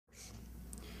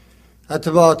At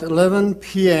about 11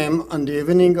 p.m. on the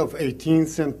evening of 18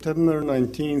 September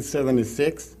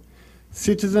 1976,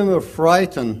 citizens were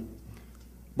frightened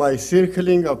by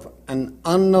circling of an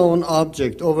unknown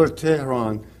object over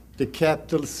Tehran, the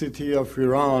capital city of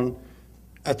Iran,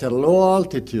 at a low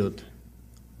altitude.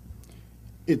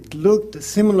 It looked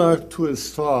similar to a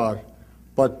star,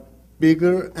 but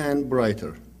bigger and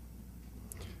brighter.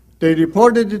 They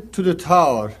reported it to the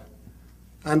tower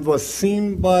and was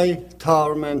seen by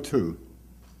Towerman 2.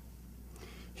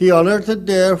 He alerted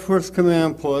the Air Force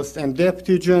Command Post, and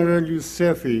Deputy General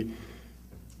Yousefi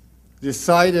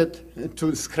decided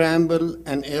to scramble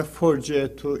an F-4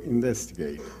 jet to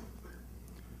investigate.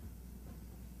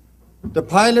 The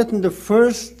pilot in the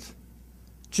first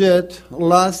jet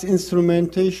lost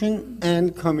instrumentation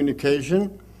and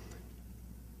communication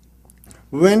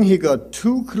when he got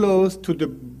too close to the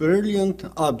brilliant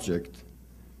object,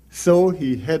 so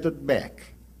he headed back.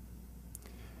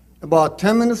 About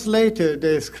 10 minutes later,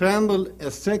 they scrambled a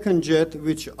second jet,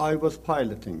 which I was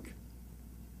piloting.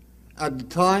 At the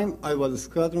time, I was a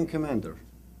squadron commander.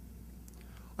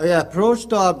 I approached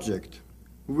the object,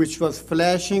 which was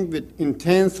flashing with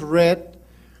intense red,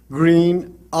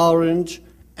 green, orange,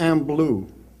 and blue.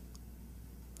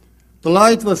 The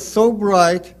light was so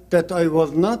bright that I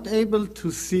was not able to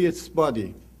see its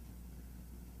body.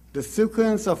 The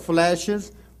sequence of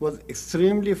flashes was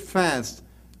extremely fast,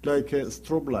 like a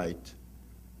strobe light.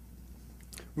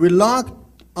 We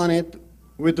locked on it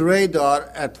with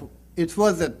radar it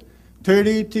was at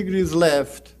 30 degrees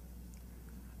left,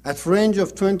 at range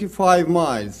of 25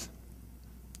 miles.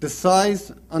 The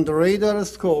size on the radar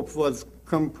scope was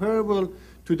comparable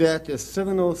to that of a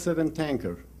 707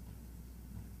 tanker.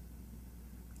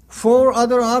 4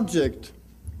 other objects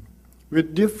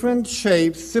with different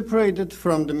shapes separated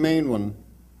from the main one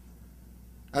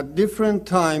at different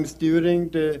times during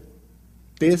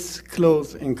this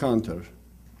close encounter.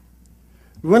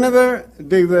 Whenever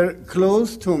they were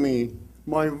close to me,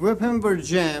 my weapons were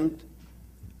jammed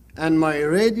and my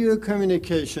radio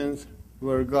communications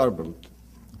were garbled.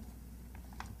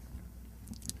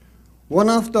 One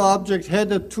of the objects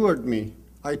headed toward me.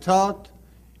 I thought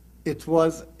it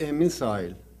was a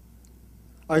missile.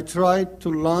 I tried to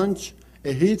launch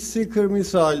a heat-seeker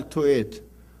missile to it,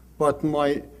 but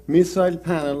my missile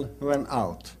panel went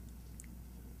out.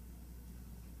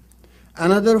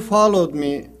 Another followed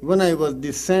me when I was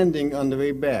descending on the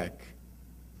way back.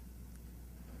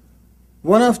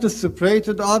 One of the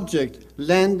separated objects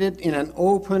landed in an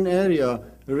open area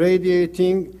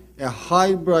radiating a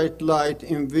high bright light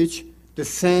in which the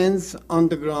sands on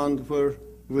the ground were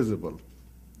visible.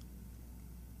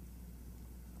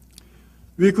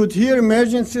 We could hear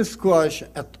emergency squash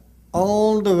at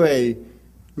all the way,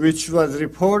 which was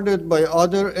reported by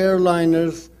other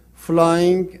airliners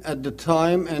flying at the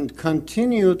time and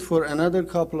continued for another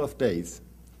couple of days.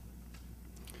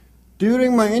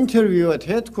 During my interview at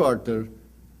headquarters,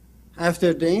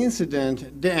 after the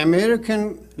incident, the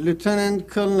American Lieutenant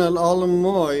Colonel Alan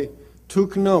Moy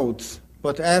took notes,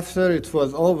 but after it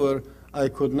was over, I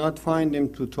could not find him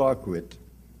to talk with.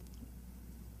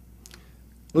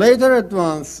 Later,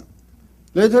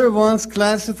 once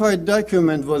classified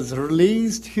document was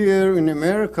released here in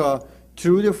America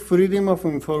through the Freedom of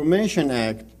Information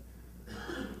Act.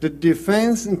 The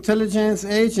Defense Intelligence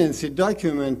Agency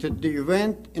documented the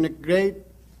event in a great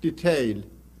detail,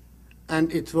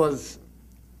 and it was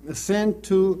sent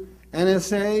to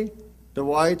NSA, the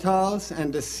White House,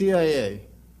 and the CIA.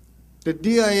 The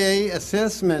DIA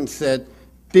assessment said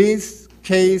this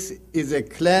case is a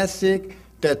classic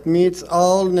that meets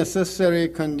all necessary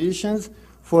conditions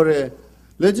for a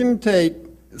legitimate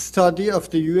study of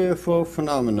the UFO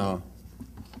phenomena.